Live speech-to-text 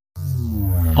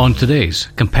On today's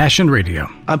Compassion Radio.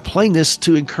 I'm playing this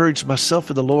to encourage myself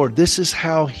in the Lord. This is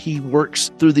how He works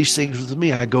through these things with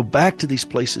me. I go back to these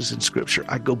places in Scripture.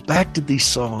 I go back to these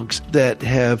songs that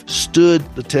have stood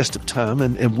the test of time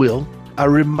and will. I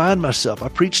remind myself, I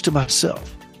preach to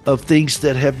myself of things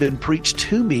that have been preached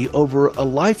to me over a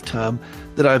lifetime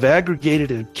that I've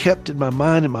aggregated and kept in my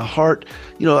mind and my heart.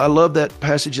 You know, I love that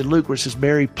passage in Luke where it says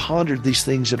Mary pondered these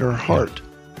things in her heart.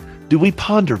 Do we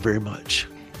ponder very much?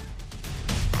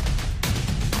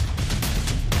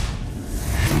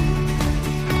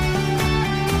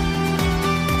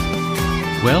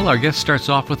 Well, our guest starts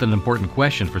off with an important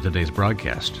question for today's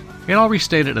broadcast, and I'll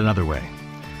restate it another way.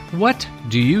 What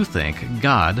do you think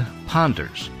God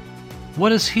ponders? What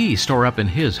does He store up in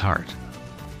His heart?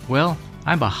 Well,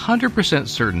 I'm 100%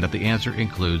 certain that the answer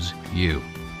includes you.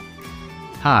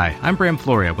 Hi, I'm Bram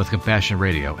Floria with Compassion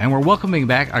Radio, and we're welcoming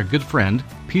back our good friend,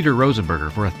 Peter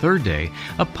Rosenberger, for a third day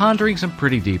of pondering some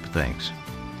pretty deep things.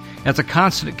 As a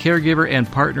constant caregiver and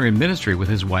partner in ministry with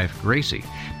his wife, Gracie,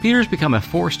 Peter's become a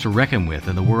force to reckon with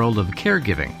in the world of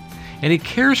caregiving, and he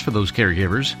cares for those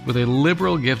caregivers with a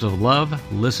liberal gift of love,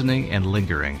 listening, and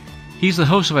lingering. He's the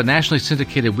host of a nationally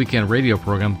syndicated weekend radio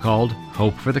program called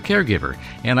Hope for the Caregiver,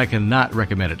 and I cannot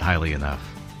recommend it highly enough.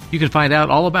 You can find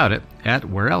out all about it at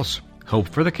where else?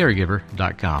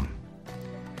 HopeForTheCaregiver.com.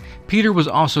 Peter was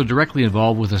also directly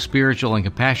involved with a spiritual and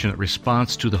compassionate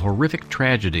response to the horrific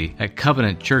tragedy at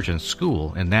Covenant Church and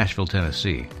School in Nashville,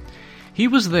 Tennessee. He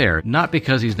was there not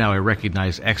because he's now a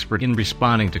recognized expert in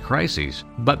responding to crises,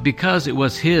 but because it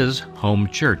was his home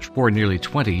church for nearly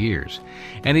 20 years,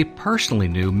 and he personally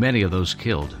knew many of those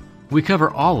killed. We cover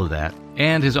all of that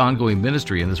and his ongoing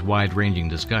ministry in this wide-ranging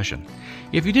discussion.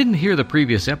 If you didn't hear the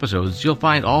previous episodes, you'll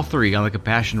find all three on the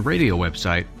Compassion Radio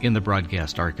website in the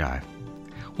broadcast archive.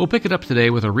 We'll pick it up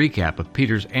today with a recap of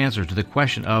Peter's answer to the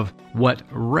question of what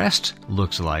rest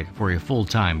looks like for a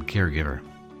full-time caregiver.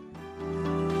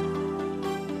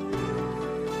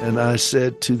 And I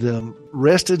said to them,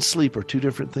 rest and sleep are two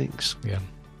different things. Yeah.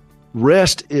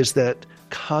 Rest is that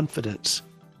confidence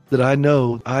that I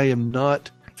know I am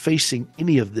not facing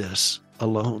any of this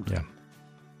alone. Yeah.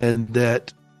 And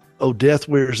that, oh, death,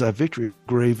 where is thy victory?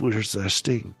 Grave, where is thy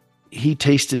sting? He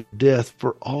tasted death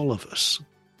for all of us,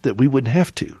 that we wouldn't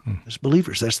have to as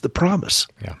believers. That's the promise.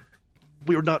 Yeah.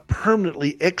 We are not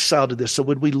permanently exiled to this. So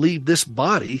when we leave this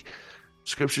body,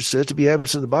 Scripture says to be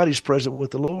absent in the body is present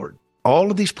with the Lord.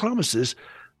 All of these promises,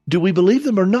 do we believe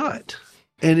them or not?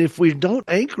 And if we don't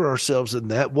anchor ourselves in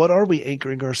that, what are we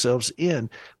anchoring ourselves in?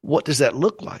 What does that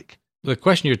look like? The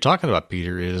question you're talking about,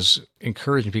 Peter, is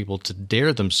encouraging people to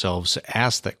dare themselves to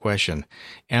ask that question.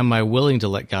 Am I willing to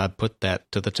let God put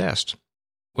that to the test?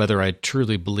 Whether I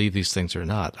truly believe these things or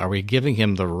not. Are we giving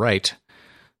Him the right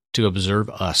to observe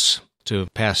us, to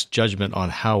pass judgment on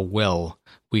how well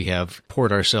we have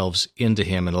poured ourselves into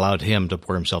Him and allowed Him to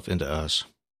pour Himself into us?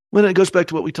 Well, it goes back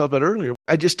to what we talked about earlier.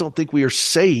 I just don't think we are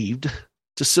saved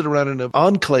to sit around in an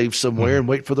enclave somewhere and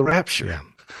wait for the rapture. Yeah.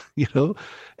 You know,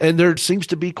 and there seems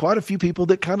to be quite a few people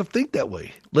that kind of think that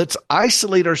way. Let's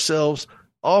isolate ourselves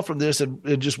all from this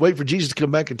and just wait for Jesus to come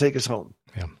back and take us home.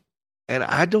 Yeah. And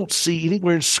I don't see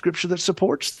anywhere in Scripture that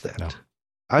supports that. No.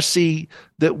 I see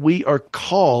that we are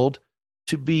called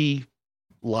to be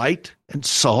light and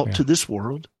salt to this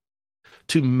world,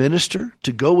 to minister,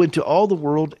 to go into all the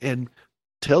world and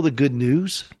tell the good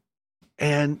news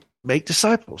and make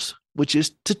disciples, which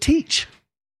is to teach.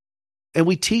 And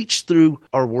we teach through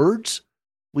our words.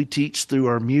 We teach through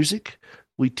our music.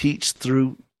 We teach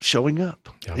through showing up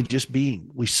and just being.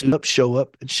 We suit up, show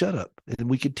up, and shut up. And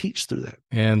we can teach through that.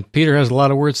 And Peter has a lot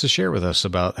of words to share with us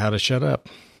about how to shut up.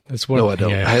 That's what, no, I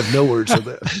don't. Yeah. I have no words of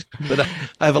that. But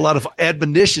I have a lot of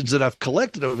admonitions that I've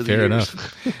collected over the years.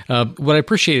 Fair enough. What I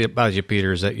appreciate about you,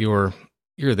 Peter, is that you're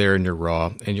there and you're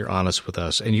raw and you're honest with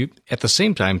us. And you, at the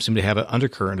same time, seem to have an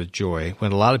undercurrent of joy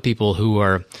when a lot of people who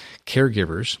are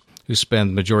caregivers, who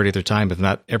spend the majority of their time, if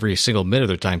not every single minute of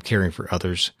their time, caring for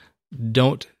others,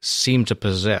 don't seem to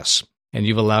possess. And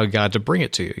you've allowed God to bring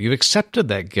it to you. You've accepted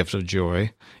that gift of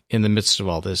joy in the midst of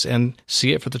all this and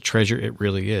see it for the treasure it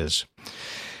really is.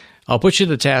 I'll put you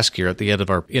to the task here at the end of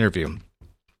our interview.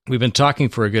 We've been talking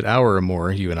for a good hour or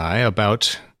more, you and I,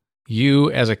 about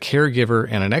you as a caregiver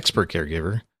and an expert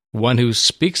caregiver, one who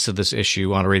speaks to this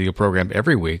issue on a radio program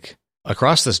every week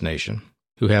across this nation,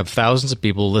 who have thousands of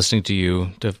people listening to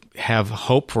you to have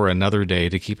hope for another day,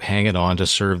 to keep hanging on to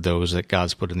serve those that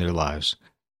God's put in their lives.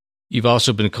 You've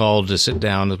also been called to sit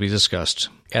down, as we discussed,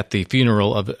 at the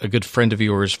funeral of a good friend of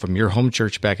yours from your home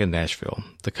church back in Nashville,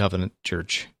 the Covenant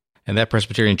Church. And that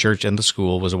Presbyterian church and the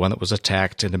school was the one that was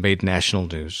attacked and it made national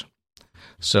news.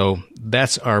 So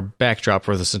that's our backdrop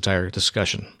for this entire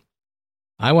discussion.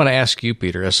 I want to ask you,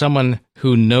 Peter, as someone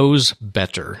who knows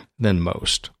better than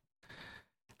most,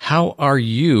 how are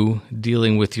you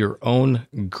dealing with your own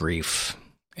grief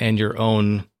and your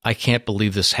own, I can't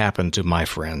believe this happened to my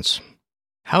friends?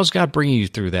 How's God bringing you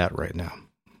through that right now?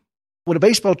 When a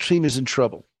baseball team is in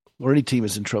trouble, or any team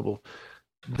is in trouble,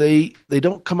 they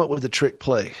don't come up with a trick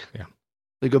play. Yeah.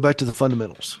 They go back to the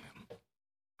fundamentals.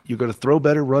 You're going to throw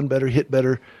better, run better, hit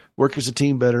better, work as a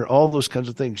team better, all those kinds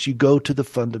of things. You go to the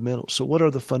fundamentals. So what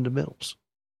are the fundamentals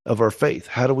of our faith?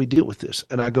 How do we deal with this?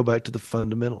 And I go back to the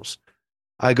fundamentals.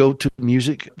 I go to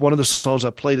music. One of the songs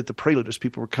I played at the Prelude as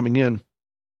people were coming in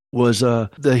was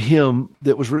the hymn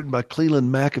that was written by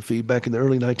Cleland McAfee back in the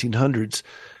early 1900s.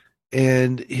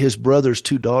 And his brother's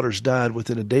 2 daughters died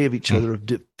within a day of each other of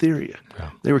diphtheria.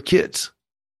 Yeah. They were kids.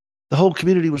 The whole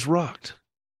community was rocked.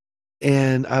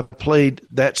 And I played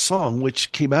that song,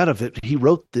 which came out of it. He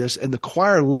wrote this, and the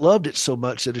choir loved it so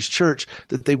much at his church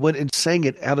that they went and sang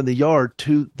it out in the yard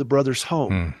to the brother's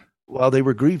home while they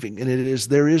were grieving. And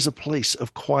there is a place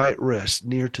of quiet rest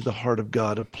near to the heart of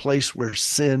God, a place where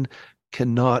sin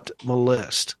cannot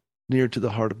molest, near to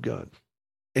the heart of God.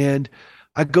 And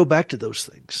I go back to those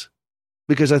things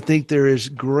because I think there is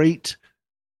great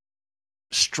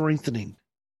strengthening.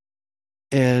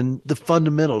 And the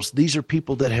fundamentals, these are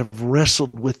people that have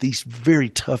wrestled with these very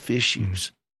tough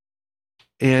issues.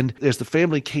 And as the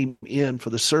family came in for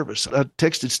the service, I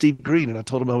texted Steve Green and I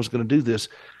told him I was going to do this.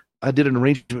 I did an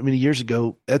arrangement many years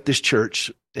ago at this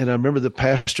church. And I remember the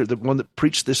pastor, the one that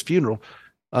preached this funeral.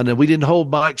 I know we didn't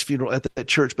hold Mike's funeral at that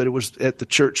church, but it was at the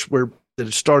church that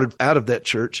it started out of that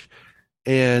church.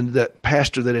 And that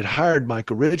pastor that had hired Mike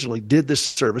originally did this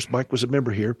service. Mike was a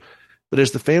member here. But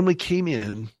as the family came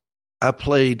in, I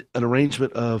played an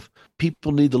arrangement of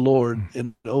People Need the Lord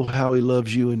and Oh, How He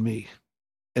Loves You and Me.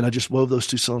 And I just wove those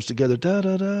 2 songs together. Da,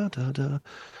 da, da, da, da.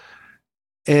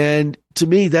 And to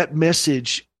me, that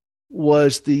message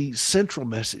was the central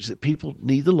message that people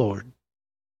need the Lord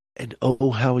and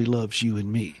oh, how He loves you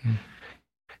and me.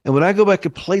 And when I go back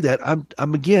and play that,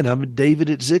 I'm David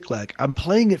at Ziklag. I'm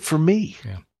playing it for me.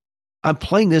 Yeah. I'm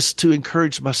playing this to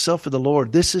encourage myself in the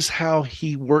Lord. This is how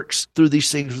He works through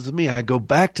these things with me. I go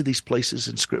back to these places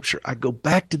in Scripture. I go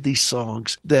back to these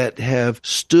songs that have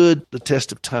stood the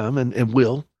test of time and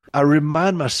will. I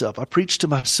remind myself, I preach to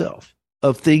myself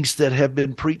of things that have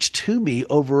been preached to me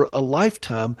over a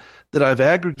lifetime that I've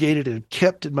aggregated and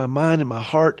kept in my mind and my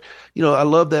heart. You know, I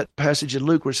love that passage in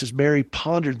Luke where it says, Mary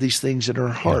pondered these things in her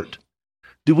heart. Yeah.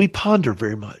 Do we ponder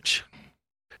very much?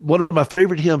 One of my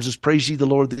favorite hymns is Praise Ye the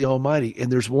Lord, the Almighty.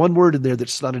 And there's one word in there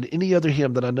that's not in any other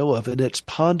hymn that I know of, and it's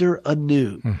ponder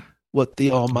anew what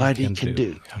the Almighty can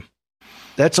do. Yeah.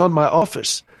 That's on my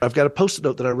office. I've got a Post-it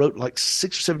note that I wrote like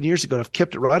 6 or 7 years ago, and I've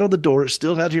kept it right on the door. It's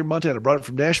still out here in Montana. I brought it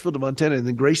from Nashville to Montana, and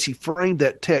then Gracie framed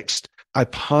that text. I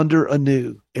ponder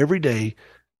anew every day.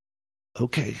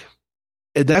 Okay.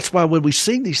 And that's why when we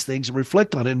sing these things and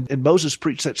reflect on it, and Moses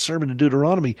preached that sermon in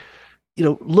Deuteronomy, you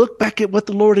know, look back at what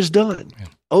the Lord has done. Yeah.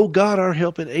 Oh God, our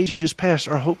help in ages past,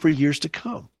 our hope for years to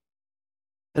come.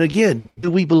 And again,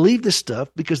 do we believe this stuff?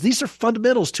 Because these are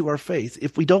fundamentals to our faith.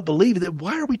 If we don't believe it, then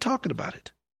why are we talking about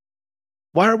it?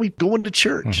 Why are we going to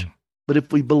church? But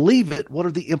if we believe it, what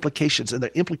are the implications? And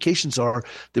the implications are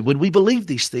that when we believe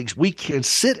these things, we can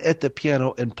sit at the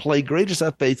piano and play Great Is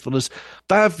Thy Faithfulness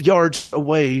 5 yards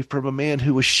away from a man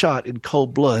who was shot in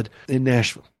cold blood in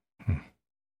Nashville.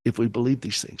 If we believe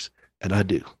these things. And I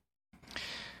do.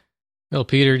 Well,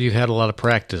 Peter, you've had a lot of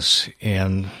practice,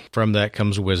 and from that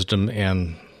comes wisdom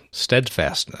and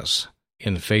steadfastness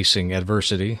in facing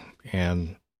adversity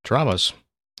and traumas.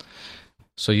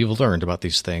 So you've learned about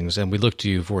these things, and we look to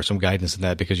you for some guidance in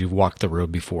that because you've walked the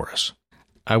road before us.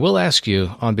 I will ask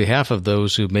you, on behalf of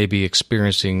those who may be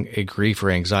experiencing a grief or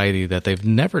anxiety that they've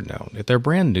never known, if they're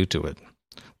brand new to it,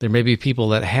 there may be people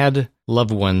that had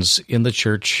loved ones in the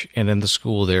church and in the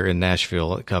school there in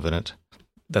Nashville at Covenant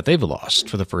that they've lost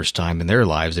for the first time in their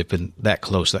lives. They've been that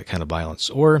close to that kind of violence.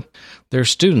 Or they're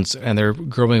students and they're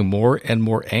growing more and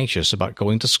more anxious about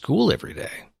going to school every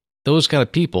day. Those kind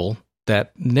of people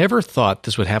that never thought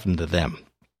this would happen to them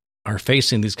are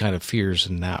facing these kind of fears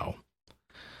now.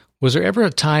 Was there ever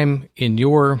a time in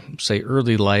your, say,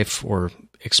 early life or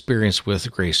experience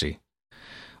with Gracie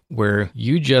where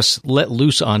you just let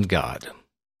loose on God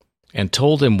and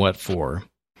told Him what for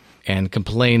and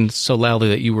complained so loudly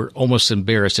that you were almost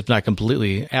embarrassed, if not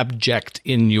completely abject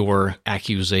in your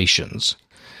accusations,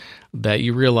 that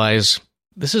you realize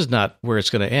this is not where it's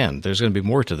going to end. There's going to be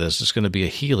more to this. It's going to be a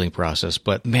healing process,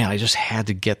 but man, I just had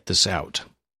to get this out.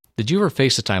 Did you ever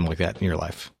face a time like that in your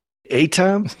life? A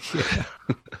time? Yeah.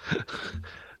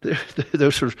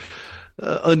 Those were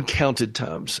uncounted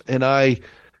times. And I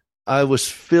was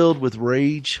filled with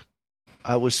rage.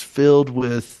 I was filled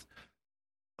with,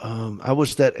 I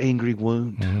was that angry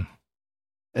wound. Mm-hmm.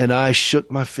 And I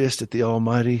shook my fist at the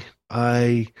Almighty.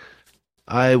 I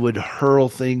would hurl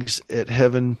things at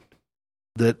heaven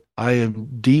that I am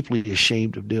deeply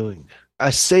ashamed of doing.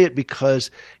 I say it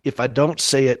because if I don't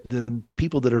say it, then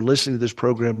people that are listening to this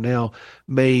program now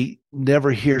may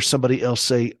never hear somebody else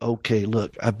say, okay,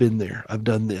 look, I've been there. I've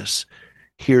done this.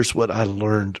 Here's what I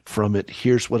learned from it.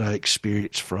 Here's what I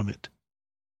experienced from it.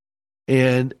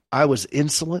 And I was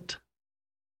insolent.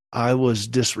 I was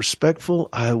disrespectful.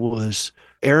 I was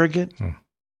arrogant.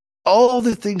 All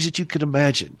the things that you could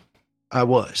imagine, I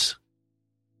was.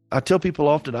 I tell people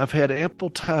often, I've had ample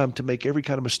time to make every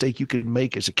kind of mistake you can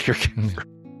make as a caregiver.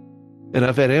 And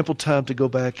I've had ample time to go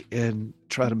back and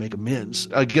try to make amends.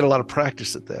 I get a lot of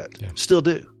practice at that. Yeah. Still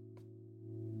do.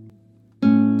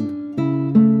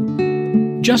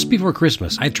 Just before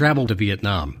Christmas, I traveled to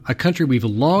Vietnam, a country we've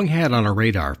long had on our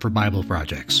radar for Bible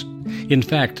projects. In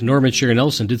fact, Norman Shear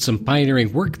Nelson did some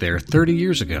pioneering work there 30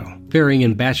 years ago, ferrying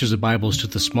in batches of Bibles to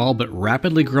the small but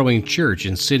rapidly growing church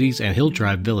in cities and hill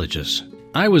tribe villages.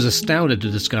 I was astounded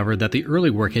to discover that the early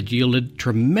work had yielded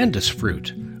tremendous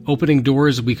fruit, opening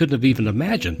doors we couldn't have even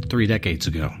imagined 3 decades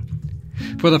ago.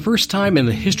 For the first time in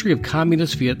the history of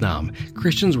communist Vietnam,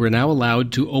 Christians were now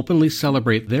allowed to openly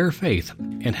celebrate their faith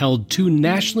and held 2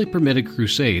 nationally permitted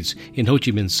crusades in Ho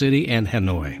Chi Minh City and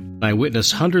Hanoi. I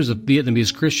witnessed hundreds of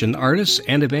Vietnamese Christian artists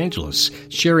and evangelists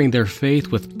sharing their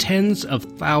faith with tens of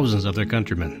thousands of their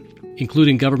countrymen,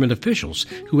 including government officials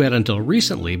who had until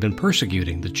recently been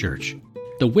persecuting the church.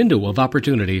 The window of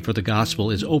opportunity for the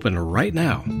gospel is open right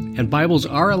now, and Bibles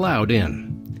are allowed in.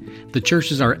 The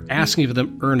churches are asking for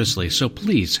them earnestly, so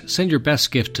please send your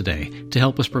best gift today to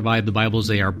help us provide the Bibles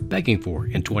they are begging for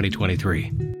in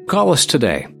 2023. Call us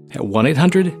today at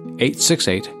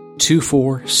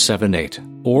 1-800-868-2478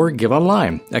 or give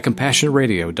online at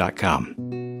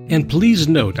CompassionRadio.com. And please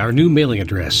note our new mailing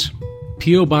address,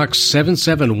 P.O. Box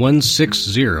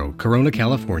 77160, Corona,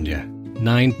 California,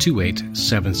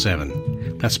 92877.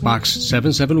 That's Box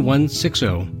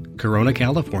 77160, Corona,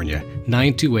 California,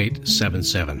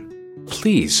 92877.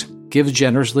 Please give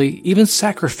generously, even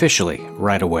sacrificially,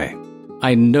 right away.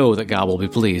 I know that God will be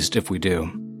pleased if we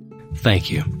do. Thank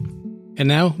you. And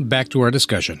now, back to our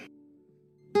discussion.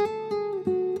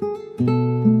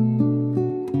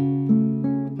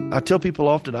 I tell people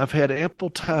often, I've had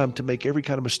ample time to make every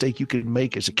kind of mistake you can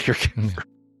make as a caregiver.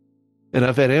 And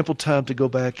I've had ample time to go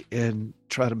back and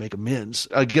try to make amends.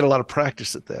 I get a lot of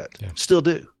practice at that. Yeah. Still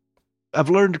do. I've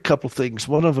learned a couple things.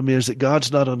 One of them is that God's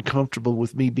not uncomfortable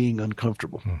with me being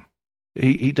uncomfortable.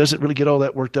 He doesn't really get all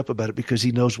that worked up about it because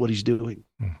he knows what he's doing.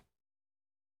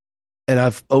 And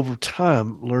I've, over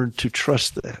time, learned to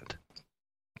trust that.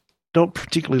 Don't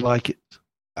particularly like it.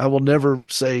 I will never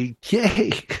say,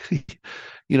 yay.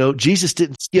 Jesus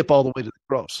didn't skip all the way to the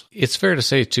cross. It's fair to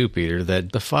say, too, Peter,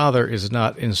 that the Father is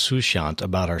not insouciant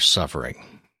about our suffering,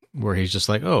 where he's just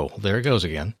like, oh, there it goes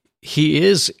again. He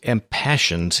is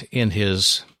impassioned in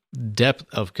his depth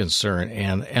of concern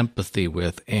and empathy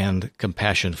with and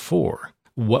compassion for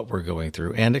what we're going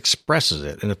through and expresses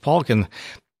it. And if Paul can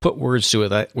put words to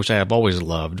it, which I have always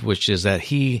loved, which is that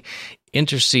he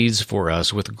intercedes for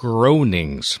us with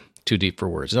groanings too deep for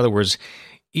words. In other words,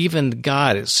 even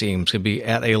God, it seems, can be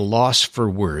at a loss for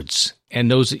words and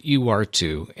knows that you are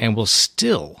too and will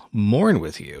still mourn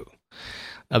with you.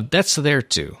 That's there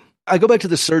too. I go back to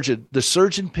the surgeon. The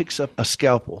surgeon picks up a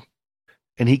scalpel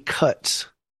and he cuts,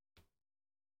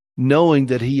 knowing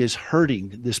that he is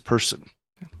hurting this person.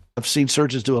 I've seen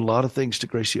surgeons do a lot of things to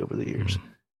Gracie over the years.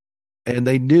 And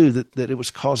they knew that it was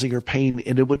causing her pain,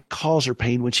 and it would cause her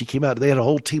pain when she came out. They had a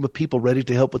whole team of people ready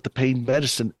to help with the pain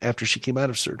medicine after she came out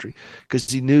of surgery because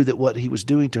he knew that what he was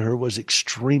doing to her was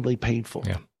extremely painful.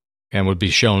 Yeah. And would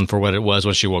be shown for what it was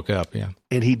when she woke up. Yeah.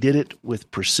 And he did it with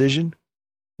precision,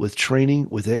 with training,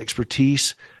 with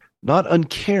expertise, not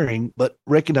uncaring, but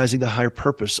recognizing the higher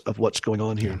purpose of what's going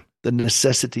on here, the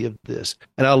necessity of this.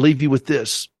 And I'll leave you with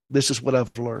this. This is what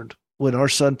I've learned. When our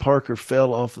son Parker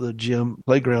fell off the gym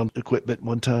playground equipment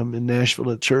one time in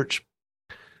Nashville at church,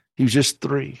 he was just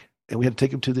 3, and we had to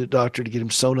take him to the doctor to get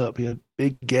him sewn up. He had a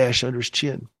big gash under his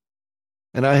chin.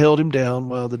 And I held him down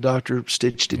while the doctor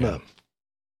stitched him up.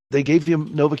 They gave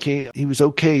him Novocaine. He was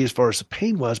okay as far as the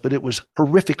pain was, but it was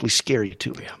horrifically scary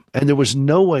to him. Yeah. And there was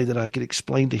no way that I could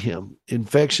explain to him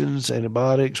infections,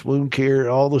 antibiotics, wound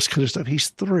care, all this kind of stuff. He's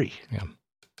 3. Yeah.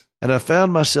 And I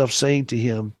found myself saying to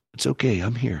him, it's okay.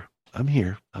 I'm here. I'm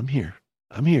here. I'm here.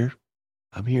 I'm here.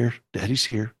 I'm here. Daddy's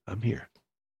here. I'm here.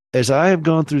 as I have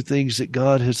gone through things that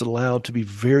God has allowed to be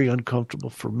very uncomfortable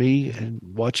for me and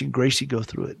watching Gracie go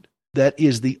through it, that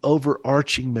is the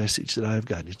overarching message that I've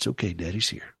gotten. It's okay. Daddy's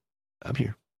here. I'm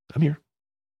here. I'm here.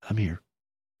 I'm here.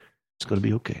 It's going to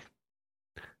be okay.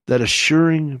 That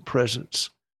assuring presence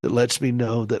that lets me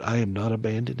know that I am not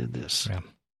abandoned in this. Yeah.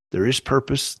 There is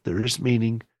purpose. There is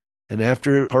meaning. And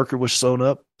after Parker was sewn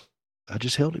up, I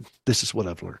just held him. This is what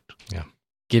I've learned. Yeah.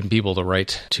 Giving people the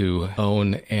right to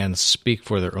own and speak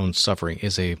for their own suffering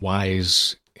is a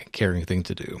wise, caring thing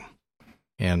to do.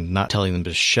 And not telling them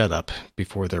to shut up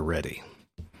before they're ready.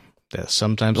 That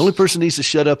sometimes the only person who needs to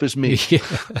shut up is me. Yeah.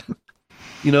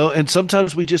 And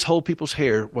sometimes we just hold people's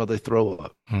hair while they throw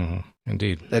up. Mm-hmm.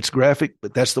 Indeed. That's graphic,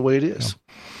 but that's the way it is.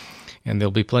 Yeah. And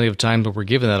there'll be plenty of times where we're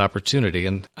given that opportunity.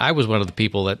 And I was one of the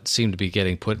people that seemed to be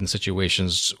getting put in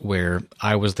situations where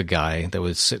I was the guy that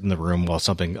would sit in the room while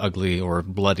something ugly or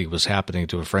bloody was happening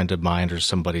to a friend of mine or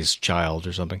somebody's child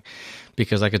or something,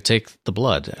 because I could take the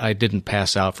blood. I didn't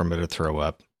pass out from it or throw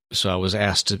up. So I was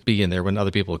asked to be in there when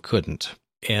other people couldn't.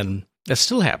 And that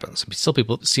still happens. Still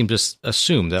people seem to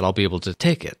assume that I'll be able to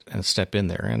take it and step in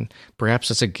there. And perhaps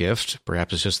it's a gift.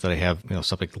 Perhaps it's just that I have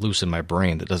something loose in my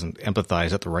brain that doesn't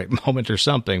empathize at the right moment or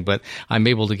something. But I'm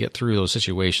able to get through those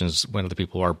situations when other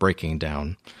people are breaking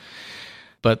down.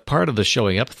 But part of the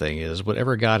showing up thing is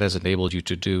whatever God has enabled you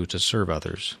to do to serve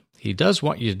others, He does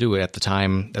want you to do it at the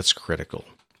time that's critical,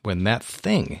 when that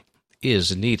thing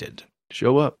is needed.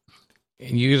 Show up.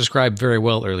 And you described very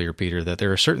well earlier, Peter, that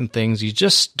there are certain things you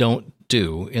just don't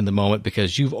do in the moment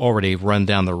because you've already run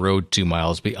down the road 2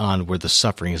 miles beyond where the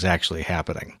suffering is actually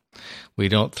happening. We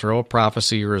don't throw a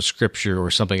prophecy or a scripture or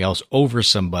something else over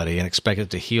somebody and expect it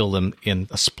to heal them in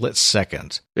a split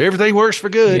second. Everything works for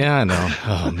good. Yeah, I know.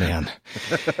 Oh, man.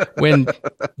 When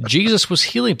Jesus was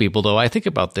healing people, though, I think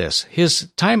about this.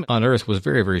 His time on earth was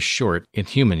very, very short in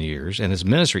human years, and his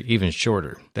ministry even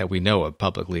shorter that we know of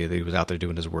publicly that he was out there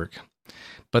doing his work.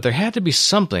 But there had to be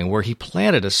something where he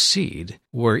planted a seed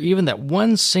where even that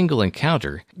one single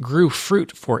encounter grew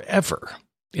fruit forever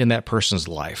in that person's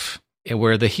life, and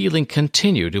where the healing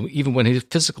continued even when his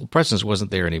physical presence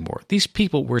wasn't there anymore. These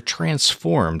people were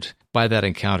transformed by that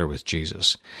encounter with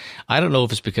Jesus. I don't know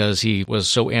if it's because he was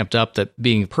so amped up that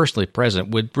being personally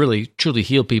present would really truly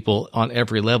heal people on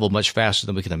every level much faster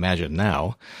than we can imagine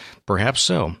now. Perhaps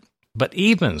so. But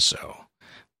even so,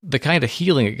 the kind of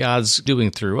healing that God's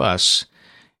doing through us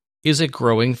is a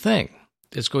growing thing.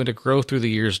 It's going to grow through the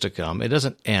years to come. It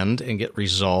doesn't end and get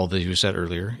resolved, as you said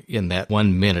earlier, in that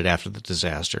 1 minute after the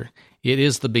disaster. It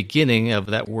is the beginning of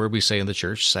that word we say in the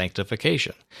church,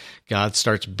 sanctification. God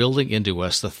starts building into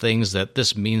us the things that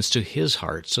this means to his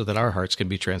heart so that our hearts can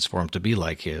be transformed to be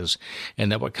like his,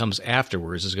 and that what comes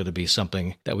afterwards is going to be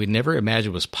something that we never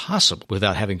imagined was possible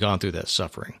without having gone through that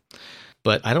suffering.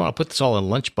 But I don't want to put this all in a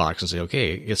lunchbox and say,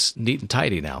 okay, it's neat and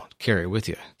tidy now. Carry it with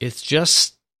you. It's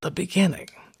just the beginning.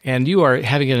 And you are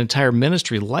having an entire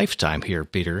ministry lifetime here,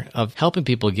 Peter, of helping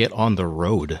people get on the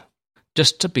road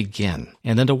just to begin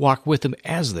and then to walk with them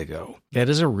as they go. That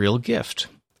is a real gift.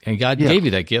 And God gave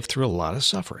you that gift through a lot of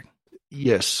suffering.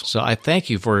 Yes. So I thank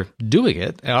you for doing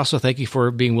it. I also thank you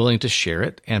for being willing to share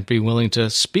it and being willing to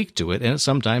speak to it. And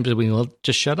sometimes being willing to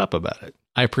just shut up about it.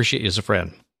 I appreciate you as a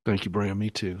friend. Thank you, Bram.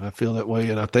 Me too. I feel that way.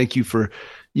 And I thank you for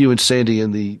you and Sandy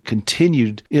and the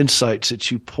continued insights that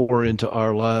you pour into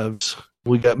our lives.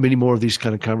 We got many more of these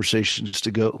kind of conversations to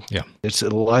go. Yeah. It's a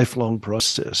lifelong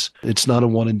process. It's not a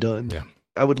one and done. Yeah.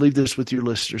 I would leave this with your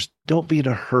listeners. Don't be in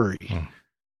a hurry.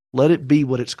 Let it be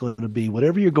what it's going to be.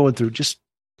 Whatever you're going through, just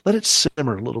let it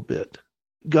simmer a little bit.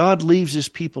 God leaves his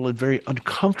people in very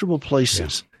uncomfortable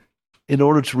places in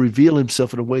order to reveal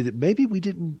himself in a way that maybe we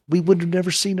would have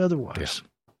never seen otherwise. Yeah.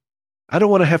 I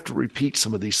don't want to have to repeat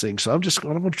some of these things, so I'm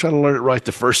going to try to learn it right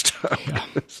the first time.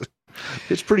 Yeah.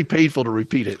 It's pretty painful to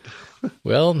repeat it.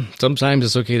 Well, sometimes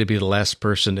it's okay to be the last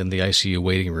person in the ICU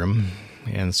waiting room,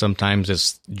 and sometimes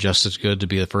it's just as good to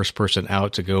be the first person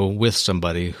out to go with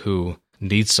somebody who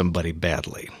needs somebody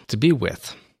badly to be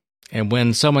with. And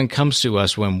when someone comes to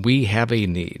us when we have a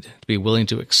need, to be willing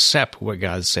to accept what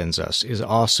God sends us is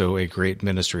also a great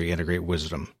ministry and a great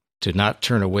wisdom, to not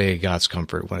turn away God's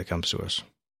comfort when it comes to us.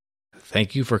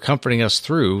 Thank you for comforting us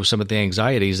through some of the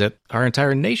anxieties that our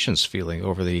entire nation's feeling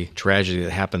over the tragedy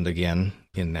that happened again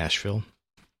in Nashville.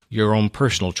 Your own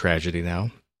personal tragedy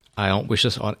now. I don't wish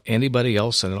this on anybody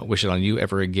else, and I don't wish it on you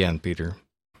ever again, Peter.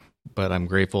 But I'm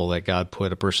grateful that God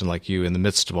put a person like you in the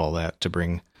midst of all that to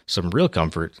bring some real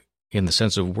comfort in the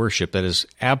sense of worship that is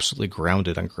absolutely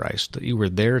grounded on Christ, that you were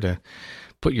there to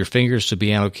put your fingers to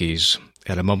piano keys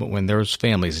at a moment when those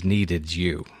families needed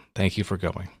you. Thank you for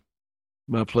going.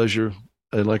 My pleasure.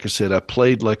 And like I said, I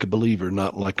played like a believer,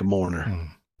 not like a mourner.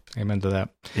 Amen to that.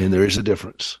 And there is a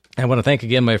difference. I want to thank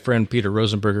again my friend Peter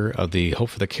Rosenberger of the Hope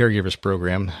for the Caregivers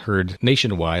program, heard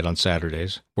nationwide on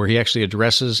Saturdays, where he actually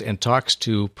addresses and talks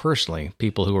to personally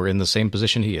people who are in the same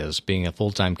position he is, being a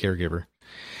full-time caregiver.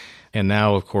 And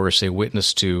now, of course, a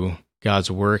witness to God's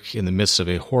work in the midst of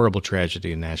a horrible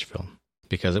tragedy in Nashville,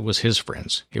 because it was his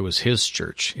friends, it was his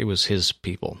church, it was his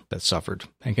people that suffered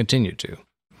and continue to.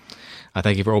 I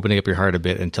thank you for opening up your heart a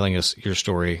bit and telling us your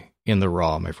story in the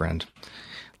raw, my friend.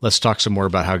 Let's talk some more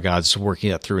about how God's working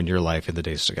that through in your life in the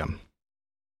days to come.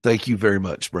 Thank you very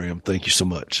much, Bram. Thank you so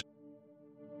much.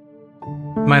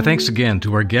 My thanks again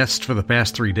to our guests for the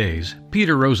past 3 days,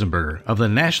 Peter Rosenberger of the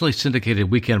nationally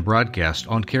syndicated weekend broadcast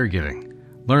on caregiving.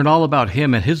 Learn all about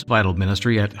him and his vital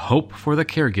ministry at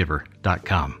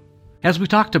hopeforthecaregiver.com. As we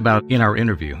talked about in our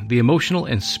interview, the emotional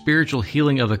and spiritual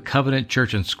healing of the Covenant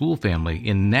Church and School family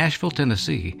in Nashville,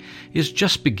 Tennessee is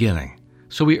just beginning.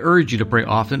 So we urge you to pray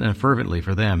often and fervently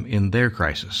for them in their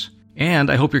crisis.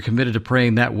 And I hope you're committed to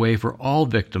praying that way for all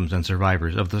victims and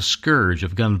survivors of the scourge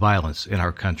of gun violence in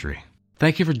our country.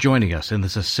 Thank you for joining us in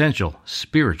this essential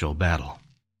spiritual battle.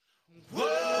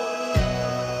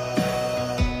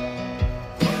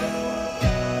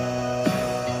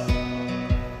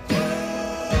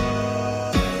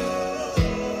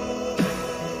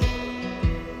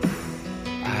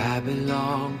 I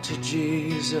belong to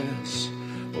Jesus.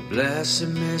 Oh, blessed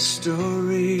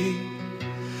mystery,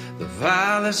 the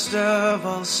vilest of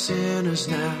all sinners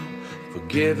now,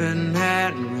 forgiven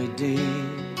and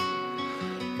redeemed.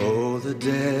 Oh, the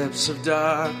depths of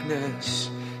darkness,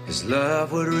 His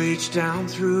love would reach down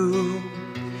through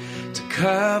to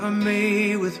cover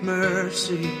me with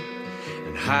mercy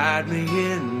and hide me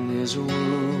in His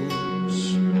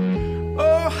wounds.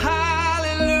 Oh,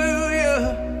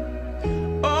 hallelujah,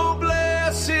 oh,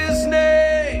 bless His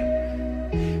name.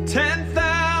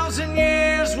 10,000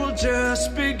 years will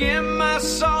just begin my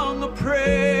song of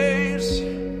praise.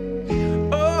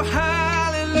 Oh,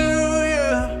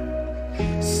 hallelujah,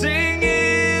 sing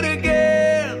it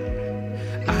again.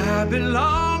 I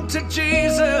belong to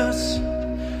Jesus,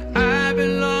 I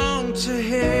belong to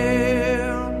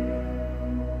Him.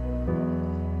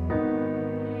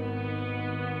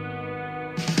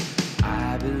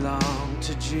 I belong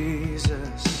to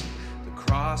Jesus, the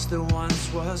cross that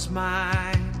once was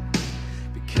mine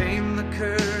became the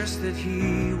curse that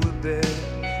He would bear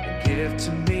and give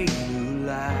to me new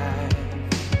life.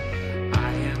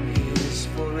 I am His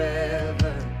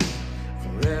forever,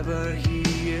 forever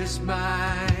He is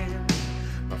mine.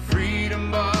 My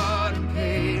freedom bought and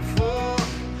paid for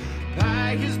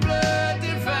by His blood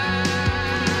divine.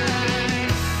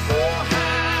 Oh,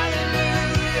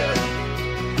 hallelujah,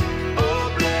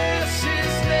 oh, bless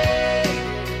His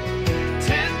name.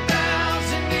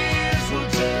 10,000 years will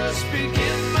just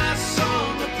begin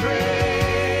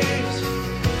praise.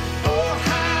 Oh,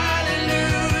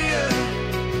 hallelujah,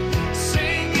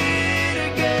 sing it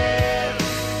again.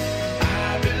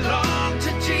 I belong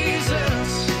to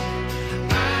Jesus,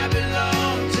 I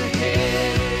belong to Him.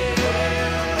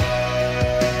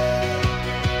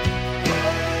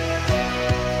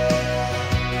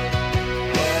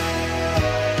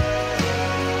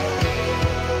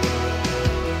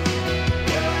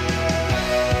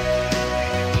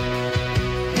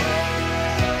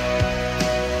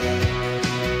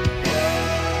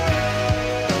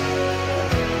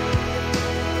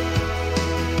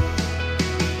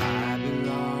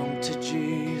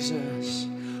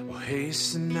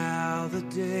 Hasten now the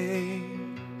day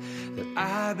that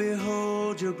I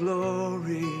behold your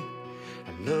glory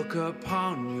and look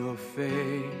upon your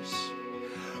face.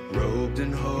 Robed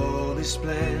in holy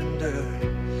splendor,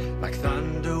 like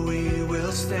thunder we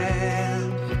will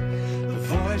stand. The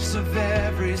voice of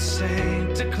every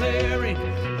saint declaring,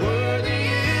 worthy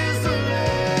is the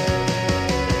Lamb.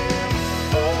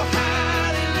 Oh,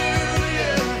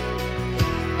 hallelujah,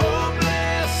 oh,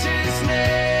 bless His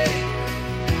name.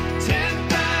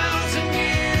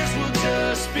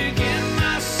 Begin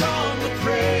my song of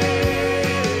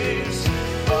praise.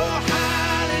 Oh,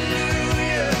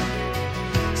 hallelujah,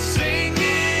 sing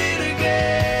it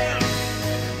again.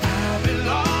 I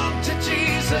belong to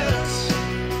Jesus,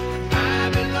 I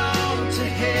belong to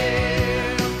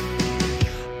Him.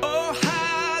 Oh,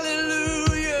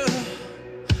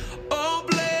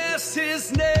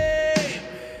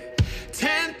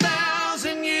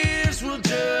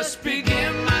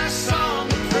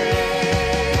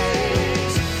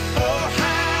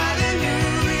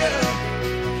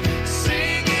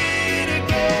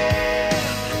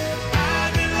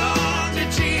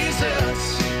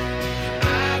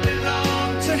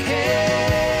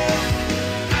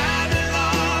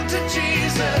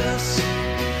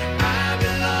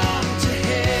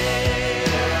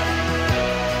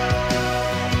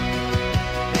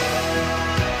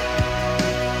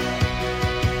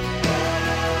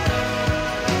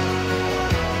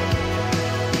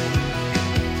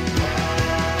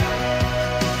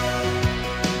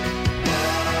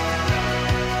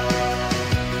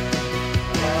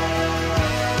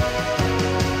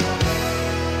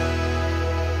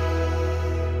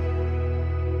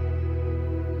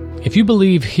 If you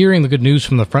believe hearing the good news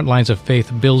from the front lines of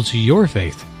faith builds your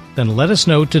faith, then let us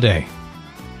know today.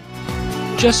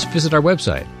 Just visit our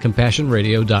website,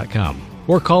 CompassionRadio.com,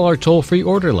 or call our toll-free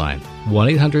order line,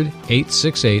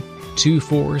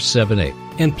 1-800-868-2478.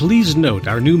 And please note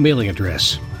our new mailing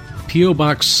address, P.O.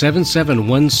 Box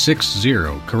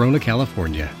 77160, Corona,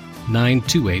 California,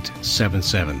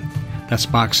 92877. That's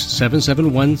Box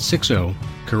 77160,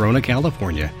 Corona,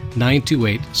 California,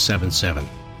 92877.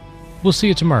 We'll see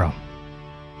you tomorrow.